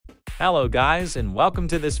Hello guys and welcome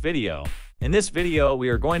to this video. In this video we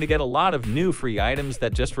are going to get a lot of new free items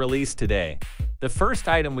that just released today. The first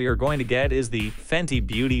item we are going to get is the Fenty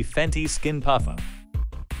Beauty Fenty Skin Puffa.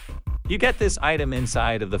 You get this item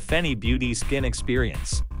inside of the Fenty Beauty Skin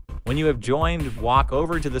Experience. When you have joined, walk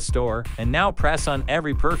over to the store and now press on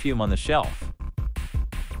every perfume on the shelf.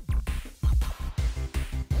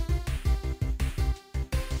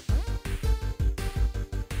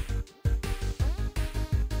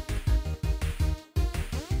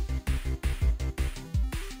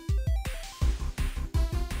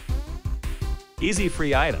 Easy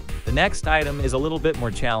free item. The next item is a little bit more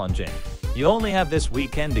challenging. You only have this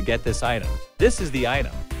weekend to get this item. This is the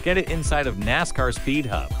item. Get it inside of NASCAR Speed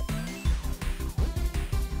Hub.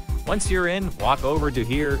 Once you're in, walk over to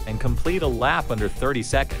here and complete a lap under 30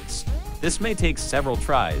 seconds. This may take several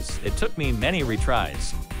tries. It took me many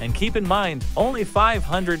retries. And keep in mind, only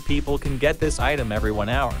 500 people can get this item every 1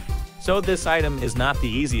 hour. So this item is not the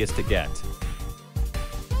easiest to get.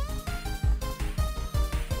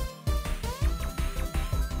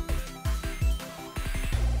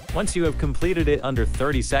 Once you have completed it under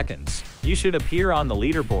 30 seconds, you should appear on the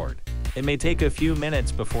leaderboard. It may take a few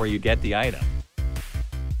minutes before you get the item.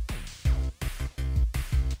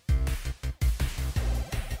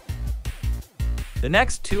 The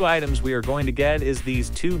next two items we are going to get is these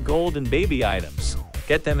two golden baby items.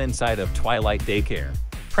 Get them inside of Twilight Daycare.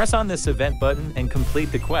 Press on this event button and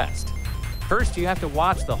complete the quest. First, you have to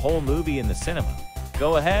watch the whole movie in the cinema.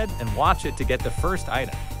 Go ahead and watch it to get the first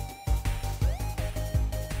item.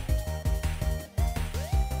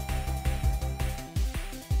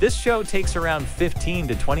 This show takes around 15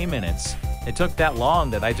 to 20 minutes. It took that long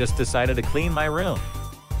that I just decided to clean my room.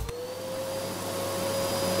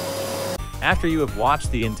 After you have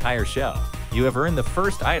watched the entire show, you have earned the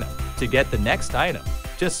first item. To get the next item,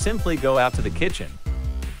 just simply go out to the kitchen.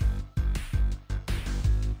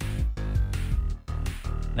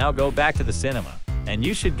 Now go back to the cinema, and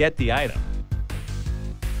you should get the item.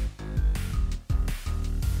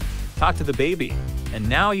 Talk to the baby, and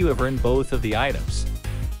now you have earned both of the items.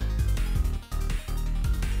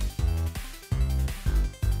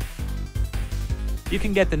 You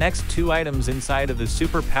can get the next two items inside of the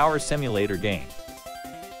Superpower Simulator game.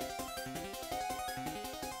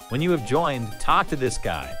 When you have joined, talk to this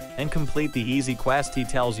guy and complete the easy quest he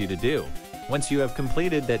tells you to do. Once you have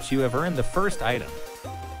completed that, you have earned the first item.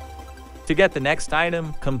 To get the next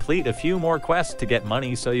item, complete a few more quests to get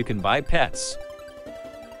money so you can buy pets.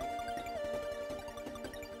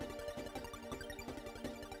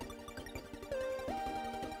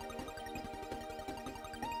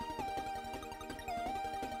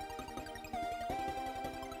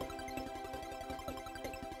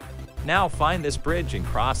 Now find this bridge and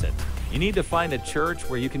cross it. You need to find a church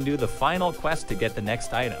where you can do the final quest to get the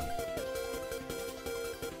next item.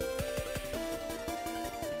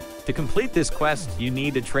 To complete this quest, you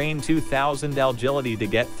need to train 2,000 agility to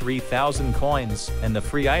get 3,000 coins and the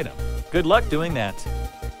free item. Good luck doing that.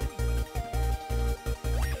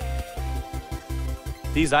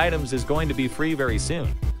 These items is going to be free very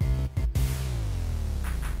soon.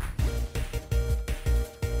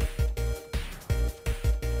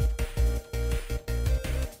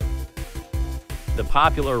 The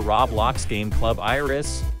popular Roblox game Club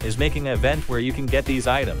Iris is making an event where you can get these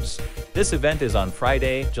items. This event is on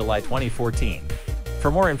Friday, July 2014.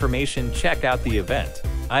 For more information, check out the event.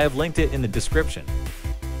 I have linked it in the description.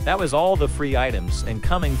 That was all the free items and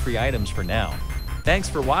coming free items for now. Thanks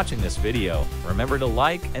for watching this video. Remember to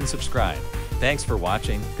like and subscribe. Thanks for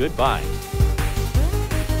watching. Goodbye.